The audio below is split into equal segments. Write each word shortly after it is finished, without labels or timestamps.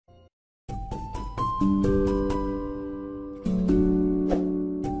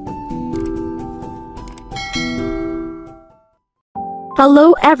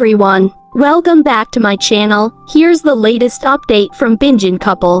Hello everyone, welcome back to my channel. Here's the latest update from Binjin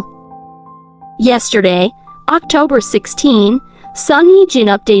couple. Yesterday, October 16, Sun Hee-jin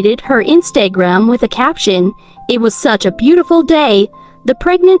updated her Instagram with a caption, "It was such a beautiful day." The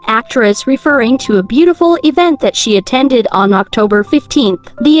pregnant actress referring to a beautiful event that she attended on October 15th.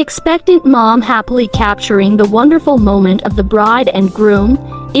 The expectant mom happily capturing the wonderful moment of the bride and groom.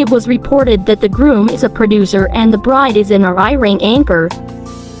 It was reported that the groom is a producer and the bride is an ring anchor.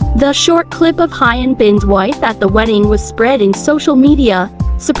 The short clip of Hyun Bin's wife at the wedding was spread in social media,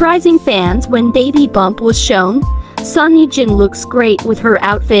 surprising fans when baby bump was shown. Sun Hee-jin looks great with her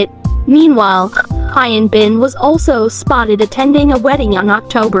outfit. Meanwhile, Hyun Bin was also spotted attending a wedding on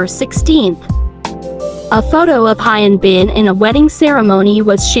October 16th. A photo of Hyun Bin in a wedding ceremony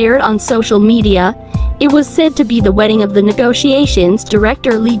was shared on social media. It was said to be the wedding of the negotiations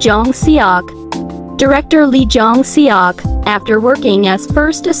director Lee Jong Seok. Director Lee Jong Seok, after working as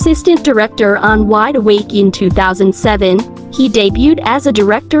first assistant director on Wide Awake in 2007, he debuted as a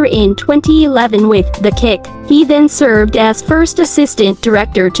director in 2011 with The Kick. He then served as first assistant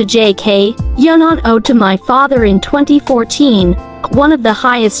director to J.K. Hyun on Ode to My Father in 2014, one of the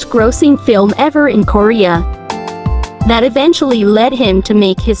highest grossing film ever in Korea. That eventually led him to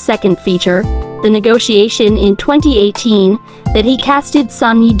make his second feature, The Negotiation, in 2018, that he casted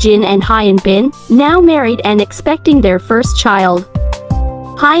Sun Hee-jin and Hyun Bin, now married and expecting their first child.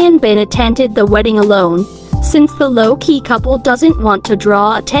 Hyun Bin attended the wedding alone, since the low-key couple doesn't want to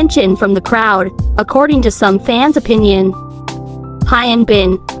draw attention from the crowd, according to some fans' opinion. Hyun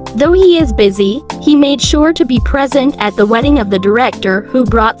Bin, though he is busy, he made sure to be present at the wedding of the director who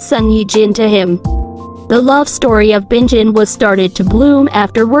brought Sun Hee-jin to him. The love story of Binjin was started to bloom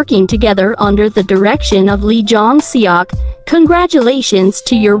after working together under the direction of Lee Jong Seok. Congratulations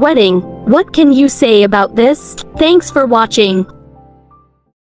to your wedding. What can you say about this? Thanks for watching.